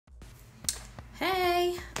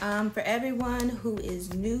For everyone who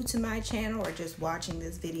is new to my channel or just watching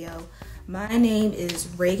this video, my name is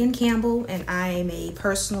Reagan Campbell and I am a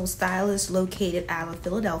personal stylist located out of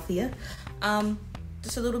Philadelphia.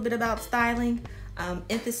 Just a little bit about styling,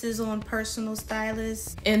 emphasis on personal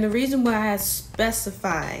stylist. And the reason why I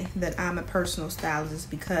specify that I'm a personal stylist is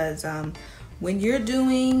because when you're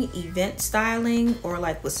doing event styling or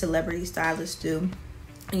like what celebrity stylists do,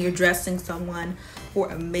 and you're dressing someone for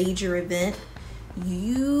a major event,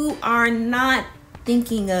 you are not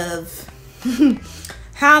thinking of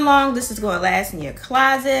how long this is going to last in your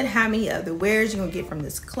closet, how many other wears you're going to get from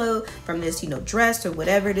this dress or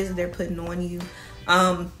whatever it is that they're putting on you.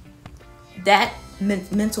 That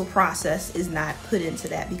mental process is not put into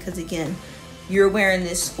that because, again, you're wearing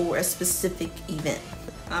this for a specific event.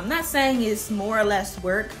 I'm not saying it's more or less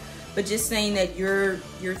work, but just saying that you're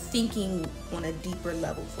thinking on a deeper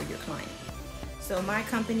level for your client. So my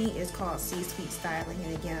company is called C-Suite Styling,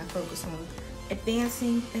 and again, I focus on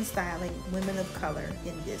advancing and styling women of color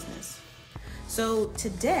in business. So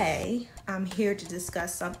today, I'm here to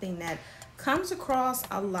discuss something that comes across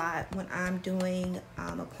a lot when I'm doing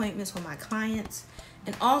appointments with my clients,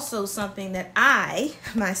 and also something that I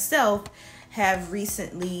myself have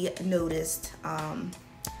recently noticed. I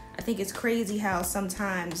think it's crazy how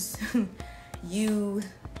sometimes you're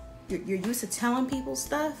used to telling people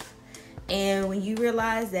stuff, and when you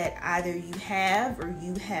realize that either you have or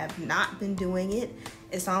you have not been doing it,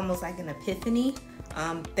 it's almost like an epiphany.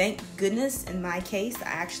 Thank goodness in my case, I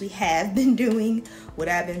actually have been doing what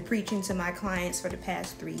I've been preaching to my clients for the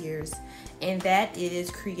past 3 years, and that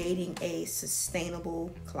is creating a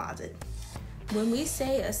sustainable closet. When we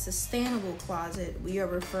say a sustainable closet, we are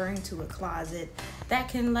referring to a closet that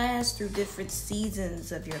can last through different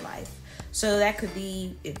seasons of your life. So that could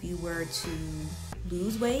be if you were to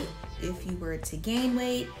lose weight, if you were to gain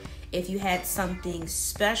weight, if you had something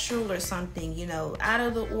special or something, out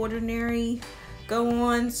of the ordinary go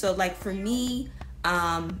on. So like for me,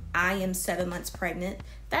 I am 7 months pregnant.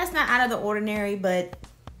 That's not out of the ordinary, but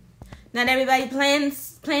not everybody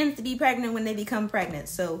plans to be pregnant when they become pregnant.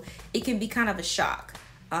 So it can be kind of a shock.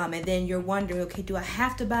 And then you're wondering, okay, do I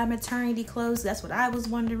have to buy maternity clothes? That's what I was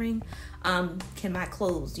wondering. Can my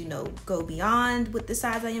clothes, go beyond what the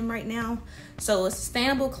size I am right now? So a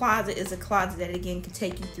sustainable closet is a closet that, again, can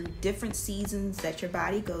take you through different seasons that your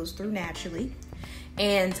body goes through naturally.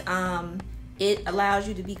 And it allows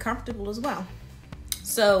you to be comfortable as well.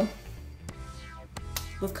 So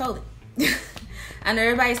with COVID, I know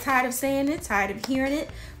everybody's tired of saying it, tired of hearing it,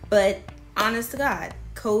 but honest to God,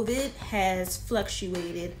 COVID has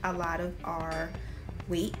fluctuated a lot of our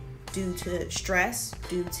weight due to stress,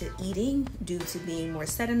 due to eating, due to being more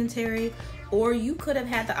sedentary, or you could have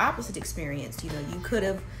had the opposite experience. You could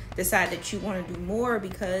have decided that you want to do more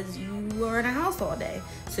because you were in a house all day.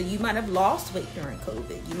 So you might have lost weight during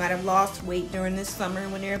COVID. You might have lost weight during this summer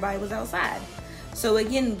when everybody was outside. So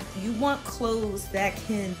again, you want clothes that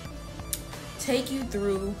can take you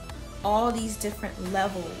through all these different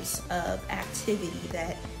levels of activity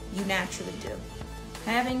that you naturally do.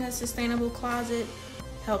 Having a sustainable closet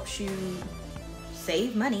helps you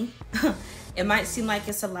save money. It might seem like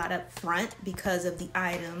it's a lot up front because of the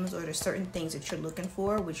items or the certain things that you're looking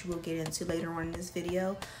for, which we'll get into later on in this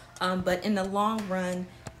video. But in the long run,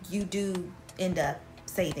 you do end up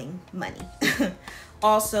saving money.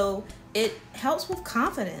 Also, it helps with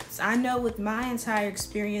confidence. I know with my entire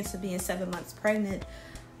experience of being 7 months pregnant,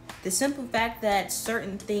 the simple fact that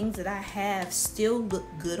certain things that I have still look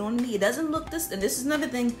good on me, it doesn't look this, and this is another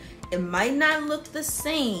thing, it might not look the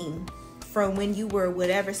same from when you were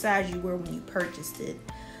whatever size you were when you purchased it,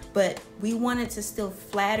 but we want it to still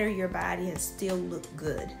flatter your body and still look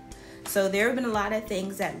good. So there have been a lot of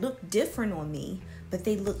things that look different on me, but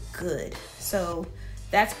they look good. So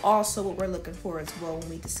that's also what we're looking for as well when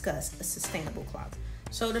we discuss a sustainable closet.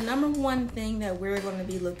 So the number one thing that we're going to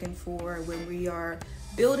be looking for when we are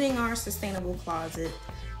building our sustainable closet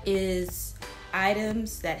is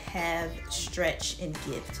items that have stretch and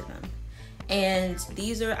give to them. And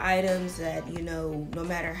these are items that, no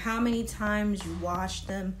matter how many times you wash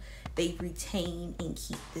them, they retain and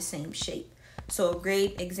keep the same shape. So a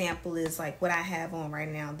great example is like what I have on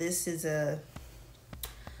right now. This is a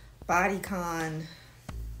bodycon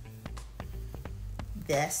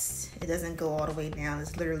vest. It doesn't go all the way down.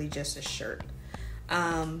 It's literally just a shirt.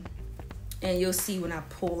 And you'll see when I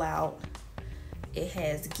pull out, it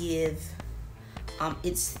has give.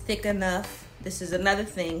 It's thick enough. This is another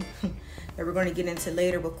thing that we're going to get into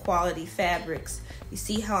later with quality fabrics. You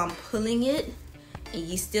see how I'm pulling it and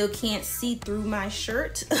you still can't see through my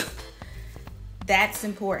shirt? That's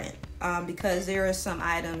important. because there are some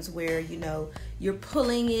items where, you know, you're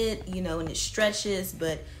pulling it, you know, and it stretches,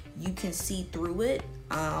 but you can see through it.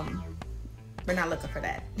 We're not looking for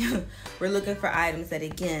that. We're looking for items that,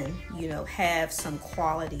 again, you know, have some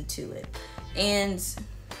quality to it. And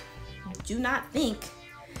do not think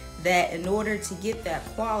that in order to get that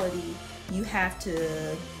quality, you have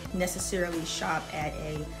to necessarily shop at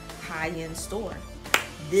a high-end store.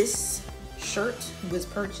 This shirt was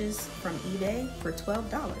purchased from eBay for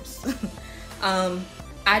 $12.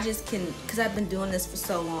 I just can, because I've been doing this for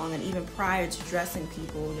so long, and even prior to dressing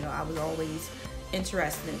people, you know, I was always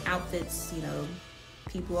interested in outfits. You know,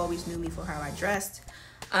 people always knew me for how I dressed.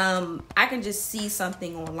 I can just see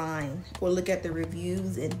something online or look at the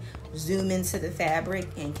reviews and zoom into the fabric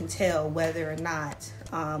and can tell whether or not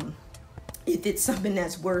if it's something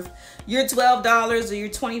that's worth your $12 or your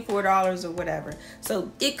 $24 or whatever.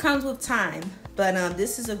 So it comes with time, but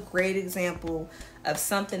this is a great example of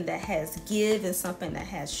something that has give and something that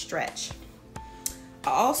has stretch. I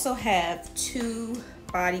also have 2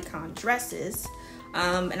 bodycon dresses,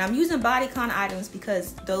 and I'm using bodycon items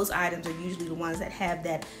because those items are usually the ones that have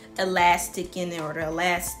that elastic in there, or the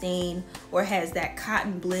elastane, or has that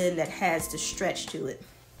cotton blend that has the stretch to it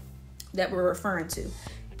that we're referring to.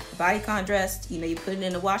 Bodycon dress, you know, you put it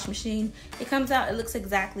in the washing machine, it comes out, it looks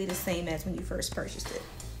exactly the same as when you first purchased it.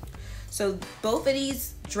 So both of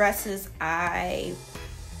these dresses, I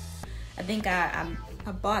think I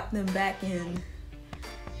bought them back in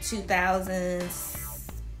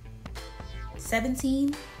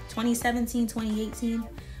 2017, 2018,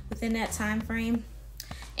 within that time frame.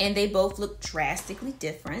 And they both look drastically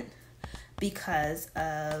different because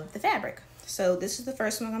of the fabric. So this is the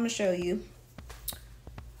first one I'm going to show you.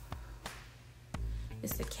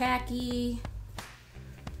 It's the khaki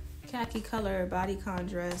color bodycon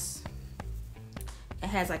dress. It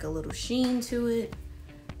has like a little sheen to it.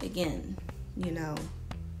 Again, you know,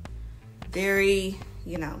 very,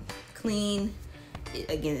 you know, clean.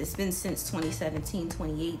 Again, it's been since 2017,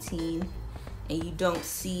 2018, and you don't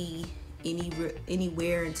see any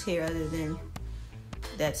wear and tear other than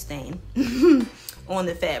that stain on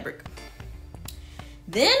the fabric.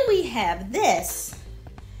 Then we have this,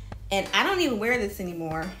 and I don't even wear this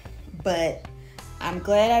anymore, but I'm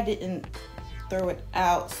glad I didn't throw it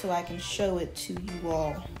out so I can show it to you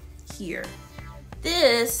all here.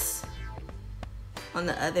 This, on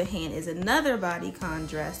the other hand, is another bodycon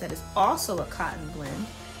dress that is also a cotton blend.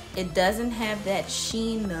 It doesn't have that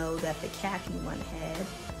sheen though that the khaki one had.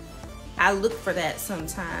 I look for that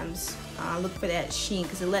sometimes. I look for that sheen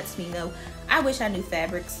because it lets me know. I wish I knew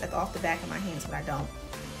fabrics like off the back of my hands, but I don't.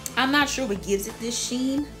 I'm not sure what gives it this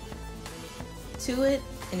sheen to it,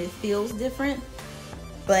 and it feels different,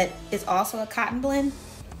 but it's also a cotton blend.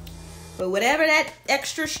 But whatever that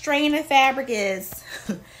extra strain of fabric is,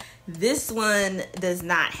 this one does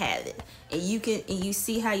not have it. And you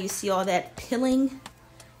see how you see all that pilling?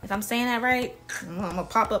 If I'm saying that right, I'm gonna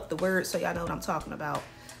pop up the word so y'all know what I'm talking about.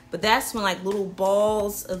 But that's when like little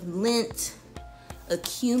balls of lint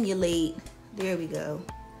accumulate, there we go,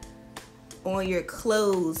 on your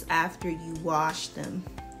clothes after you wash them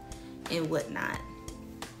and whatnot.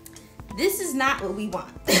 This is not what we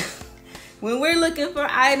want. When we're looking for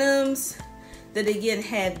items that again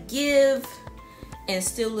have give and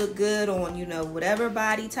still look good on, you know, whatever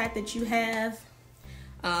body type that you have,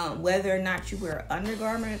 whether or not you wear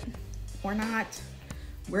undergarment or not,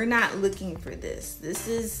 we're not looking for this. This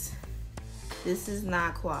is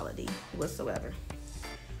not quality whatsoever.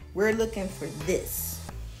 We're looking for this.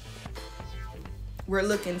 We're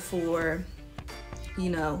looking for, you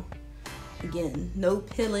know, again, no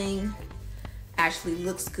pilling, actually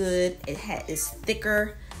looks good. It's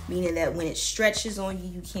thicker, meaning that when it stretches on you,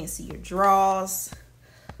 you can't see your draws.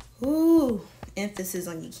 Ooh, emphasis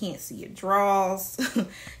on you can't see your draws. Because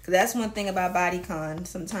that's one thing about bodycon.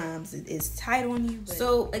 Sometimes it's tight on you.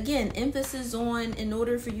 So again, emphasis on, in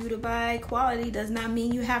order for you to buy quality does not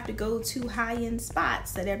mean you have to go to high-end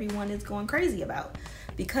spots that everyone is going crazy about.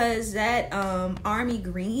 Because that army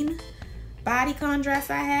green bodycon dress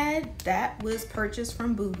I had, that was purchased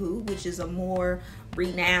from Boohoo, which is a more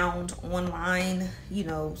renowned online, you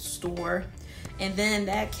know, store. And then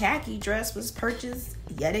that khaki dress was purchased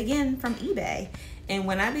yet again from eBay. And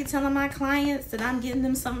when I be telling my clients that I'm getting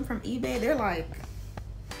them something from eBay, they're like,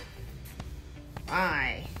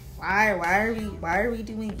 why are we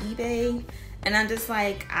doing eBay? And I'm just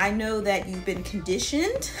like, I know that you've been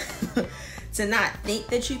conditioned to not think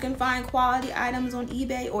that you can find quality items on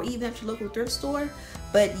eBay or even at your local thrift store,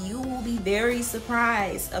 but you will be very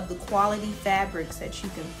surprised of the quality fabrics that you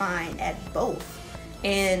can find at both.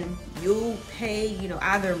 And you'll pay, you know,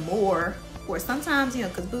 either more or sometimes, you know,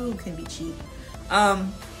 because Boohoo can be cheap,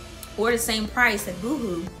 or the same price at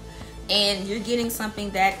Boohoo, and you're getting something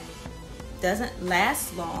that doesn't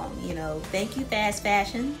last long. You know, thank you, fast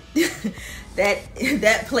fashion.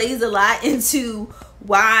 that plays a lot into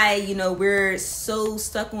why, you know, we're so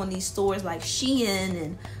stuck on these stores like Shein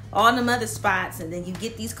and all them other spots, and then you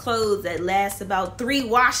get these clothes that last about 3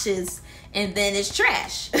 washes and then it's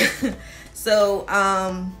trash. So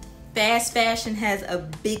fast fashion has a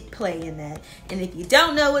big play in that. And if you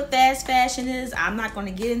don't know what fast fashion is, I'm not going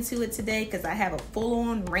to get into it today because I have a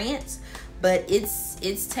full-on rant, but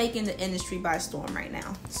it's taking the industry by storm right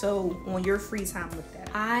now. So on your free time, look at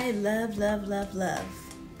that. I love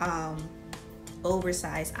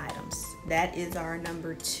oversized items. That is our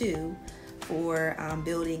number 2 for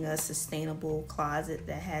building a sustainable closet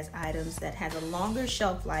that has items that has a longer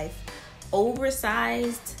shelf life.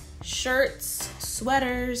 Oversized shirts,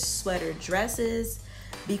 sweaters, sweater dresses,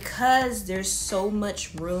 because there's so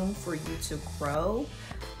much room for you to grow.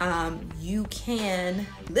 You can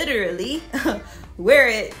literally wear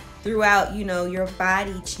it throughout, you know, your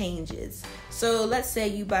body changes. So let's say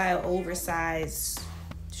you buy an oversized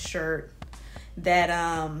shirt that,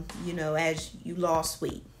 you know, as you lost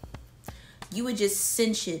weight, you would just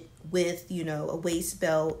cinch it with, you know, a waist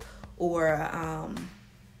belt or a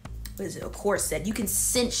corset. You can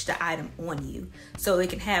cinch the item on you so it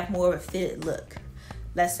can have more of a fitted look.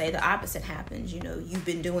 Let's say the opposite happens. You know, you've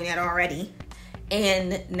been doing that already,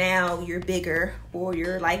 and now you're bigger, or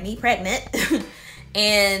you're like me, pregnant,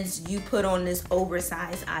 and you put on this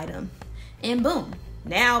oversized item, and boom,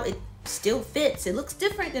 now it still fits. It looks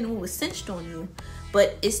different than what was cinched on you,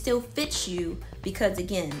 but it still fits you because,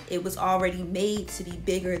 again, it was already made to be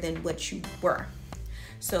bigger than what you were.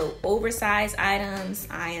 So oversized items,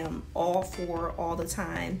 I am all for all the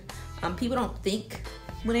time. People don't think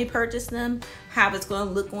when they purchase them how it's going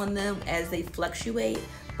to look on them as they fluctuate,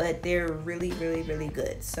 but they're really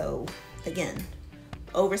good. So again,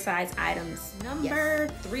 oversized items. Number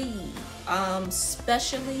 3,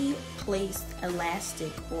 specially placed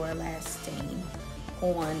elastic or elastane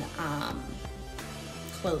on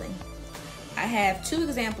clothing. I have 2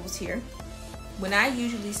 examples here. When I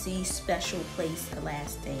usually see special placed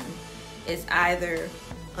elastane, it's either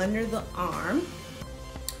under the arm,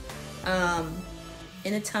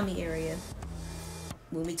 in the tummy area.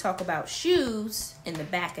 When we talk about shoes, in the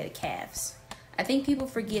back of the calves. I think people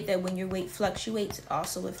forget that when your weight fluctuates, it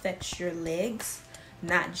also affects your legs,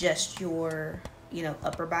 not just your, you know,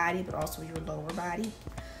 upper body, but also your lower body.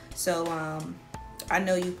 So I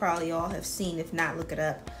know you probably all have seen, if not, look it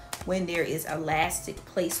up, when there is elastic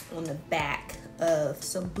placed on the back of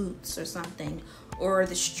some boots or something, or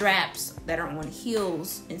the straps that are on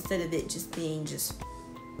heels, instead of it just being just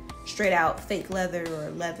straight out fake leather or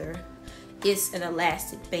leather, it's an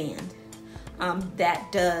elastic band.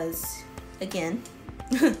 That does, again,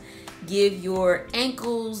 give your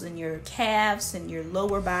ankles and your calves and your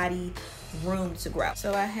lower body room to grow.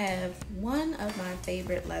 So I have one of my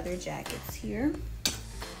favorite leather jackets here.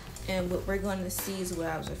 And what we're going to see is what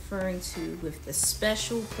I was referring to with the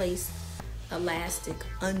special placed elastic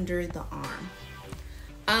under the arm.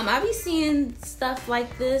 I be seeing stuff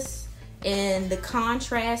like this, and the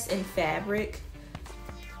contrast in fabric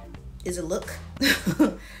is a look.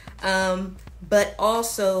 But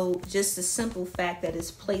also just the simple fact that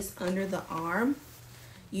it's placed under the arm,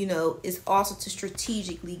 you know, is also to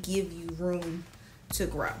strategically give you room to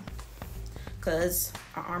grow, because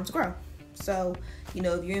our arms grow. So, you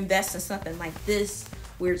know, if you invest in something like this,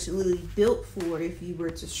 where it's literally built for if you were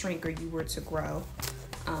to shrink or you were to grow,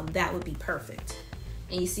 that would be perfect.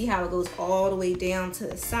 And you see how it goes all the way down to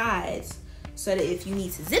the sides, so that if you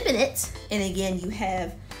need to zip in it, and again, you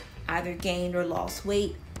have either gained or lost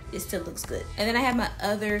weight, it still looks good. And then I have my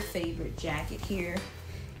other favorite jacket here.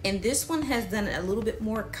 And this one has done a little bit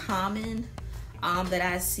more common that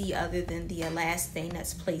I see, other than the elastane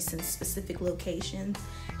that's placed in specific locations.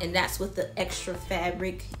 And that's with the extra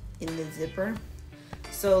fabric in the zipper.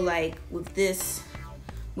 So like with this,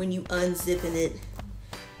 when you unzipping it,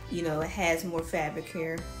 you know, it has more fabric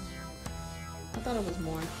here. I thought it was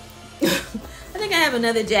more. I think I have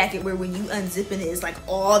another jacket where when you unzipping it, it's like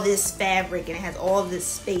all this fabric and it has all this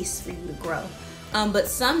space for you to grow. But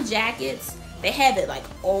some jackets, they have it like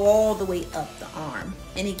all the way up the arm.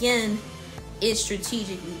 And again, it's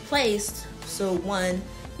strategically placed. So one,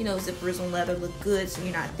 you know, zippers on leather look good, so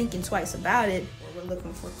you're not thinking twice about it. We're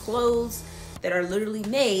looking for clothes that are literally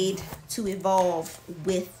made to evolve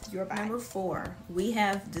with your body. Number 4, we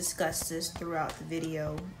have discussed this throughout the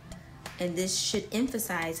video, and this should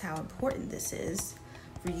emphasize how important this is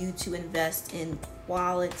for you to invest in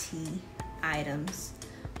quality items.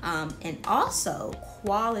 and also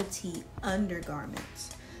quality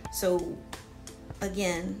undergarments. So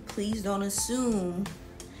again, please don't assume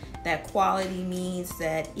that quality means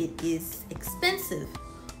that it is expensive,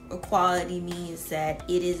 or quality means that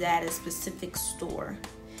it is at a specific store.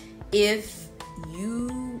 If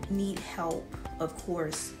you need help, of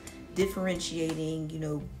course, differentiating,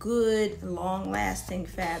 good, long-lasting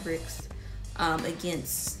fabrics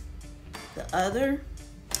against the other,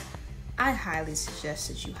 I highly suggest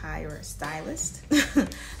that you hire a stylist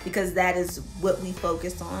because that is what we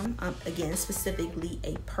focus on. Again, specifically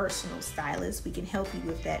a personal stylist. We can help you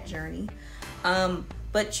with that journey.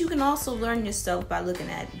 But you can also learn yourself by looking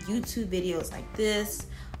at YouTube videos like this.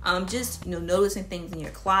 Just, noticing things in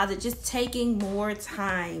your closet, just taking more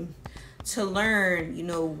time to learn,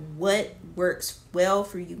 what works well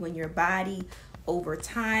for you in your body over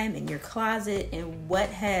time in your closet, and what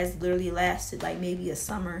has literally lasted like maybe a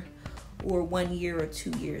summer or 1 year or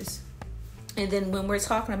 2 years. And then when we're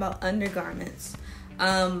talking about undergarments,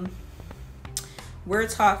 we're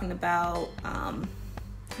talking about,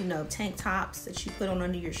 tank tops that you put on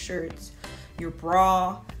under your shirts, your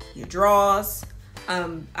bra, your drawers.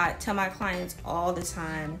 I tell my clients all the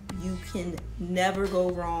time, you can never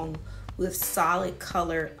go wrong with solid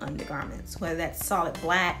color undergarments, whether that's solid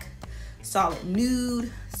black, solid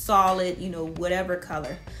nude, solid, whatever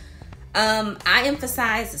color. I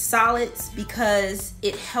emphasize the solids because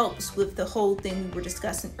it helps with the whole thing we were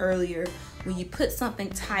discussing earlier. When you put something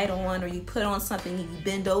tight on, or you put on something and you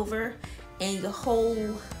bend over and your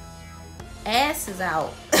whole ass is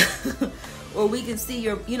out or we can see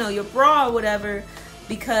your your bra or whatever,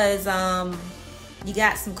 because you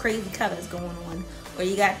got some crazy colors going on, or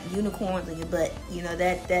you got unicorns on your butt,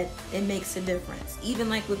 that it makes a difference. Even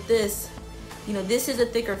like with this, this is a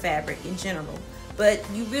thicker fabric in general, but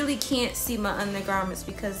you really can't see my undergarments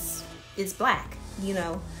because it's black,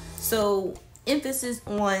 so emphasis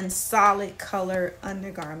on solid color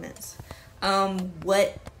undergarments.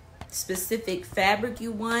 What specific fabric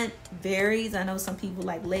you want varies. I know some people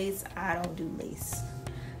like lace. I don't do lace.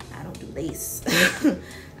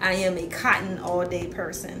 I am a cotton all day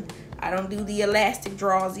person. I don't do the elastic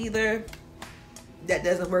draws either. That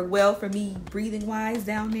doesn't work well for me breathing wise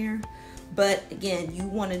down there. But again, you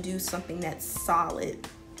want to do something that's solid,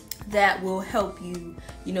 that will help you,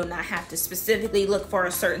 not have to specifically look for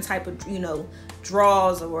a certain type of,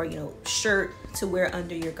 draws or, shirt to wear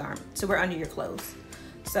under your garment, to wear under your clothes.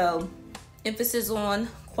 So emphasis on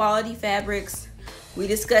quality fabrics. We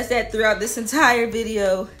discussed that throughout this entire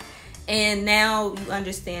video. And now you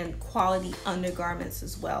understand quality undergarments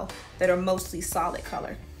as well that are mostly solid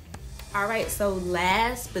color. All right, so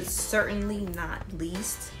last but certainly not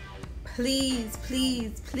least, please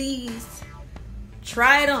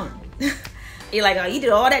try it on. You're like, oh, you did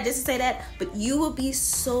all that just to say that? But you will be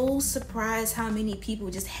so surprised how many people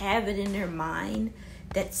just have it in their mind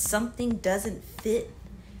that something doesn't fit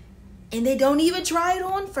and they don't even try it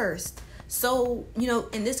on first. So,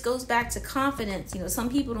 and this goes back to confidence. Some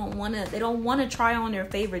people don't want to try on their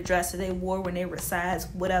favorite dress that they wore when they were size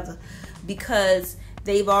whatever, because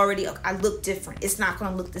they've already, I look different. It's not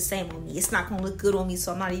going to look the same on me. It's not going to look good on me,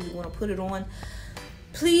 so I'm not even going to put it on.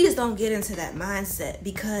 Please don't get into that mindset,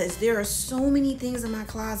 because there are so many things in my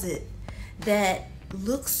closet that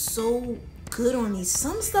look so good on me.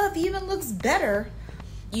 Some stuff even looks better,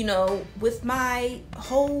 with my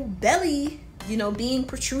whole belly, being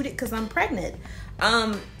protruded because I'm pregnant.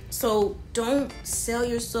 So don't sell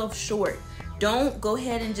yourself short. Don't go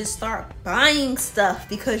ahead and just start buying stuff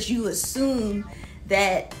because you assume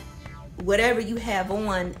that whatever you have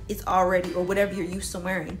on is already, or whatever you're used to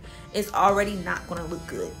wearing, is already not going to look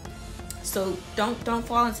good. So don't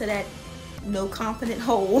fall into that no confident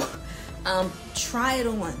hole. Try it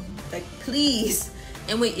on, like, please.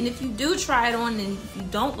 And if you do try it on and if you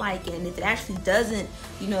don't like it, and if it actually doesn't,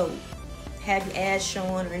 have your ass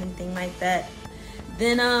showing or anything like that,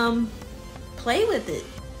 then play with it.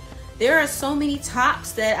 There are so many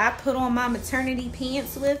tops that I put on my maternity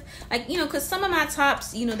pants with, like, because some of my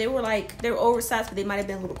tops, they were oversized, but they might have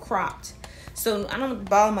been a little cropped. So I don't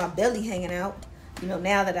bother my belly hanging out,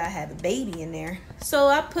 now that I have a baby in there. So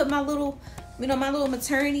I put my little, my little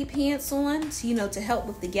maternity pants on, to help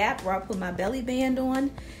with the gap, where I put my belly band on,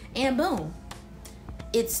 and boom.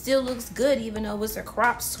 It still looks good even though it's a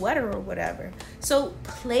cropped sweater or whatever. So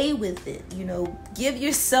play with it, give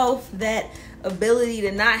yourself that ability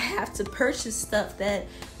to not have to purchase stuff that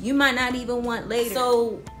you might not even want later.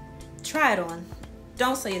 So try it on.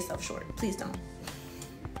 Don't sell yourself short. Please don't.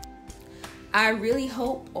 I really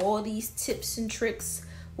hope all these tips and tricks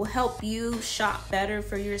will help you shop better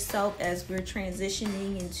for yourself as we're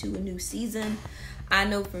transitioning into a new season. I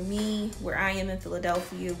know for me, where I am in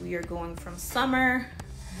Philadelphia, we are going from summer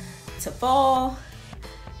to fall.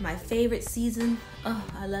 My favorite season. Oh,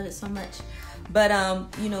 I love it so much. But,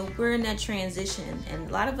 you know, we're in that transition, and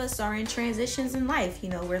a lot of us are in transitions in life. You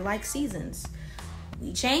know, we're like seasons.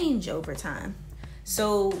 We change over time.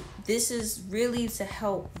 So this is really to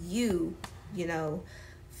help you, you know,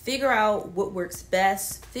 figure out what works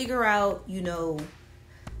best, figure out, you know,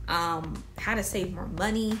 how to save more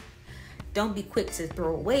money. Don't be quick to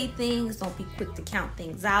throw away things. Don't be quick to count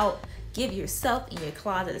things out. Give yourself and your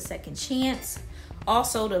closet a second chance.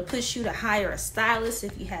 Also, to push you to hire a stylist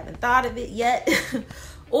if you haven't thought of it yet.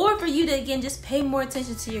 Or for you to, again, just pay more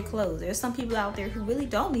attention to your clothes. There's some people out there who really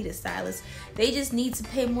don't need a stylist. They just need to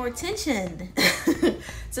pay more attention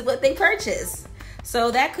to what they purchase.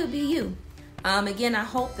 So that could be you. Again, I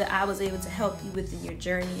hope that I was able to help you within your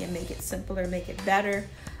journey and make it simpler, make it better.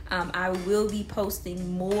 I will be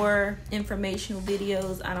posting more informational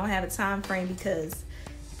videos. I don't have a time frame because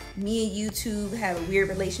me and YouTube have a weird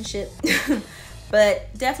relationship.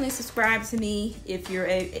 But definitely subscribe to me if you're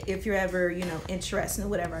ever, you know, interested in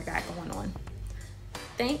whatever I got going on.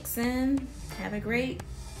 Thanks, and have a great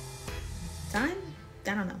time.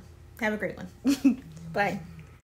 I don't know. Have a great one. Bye.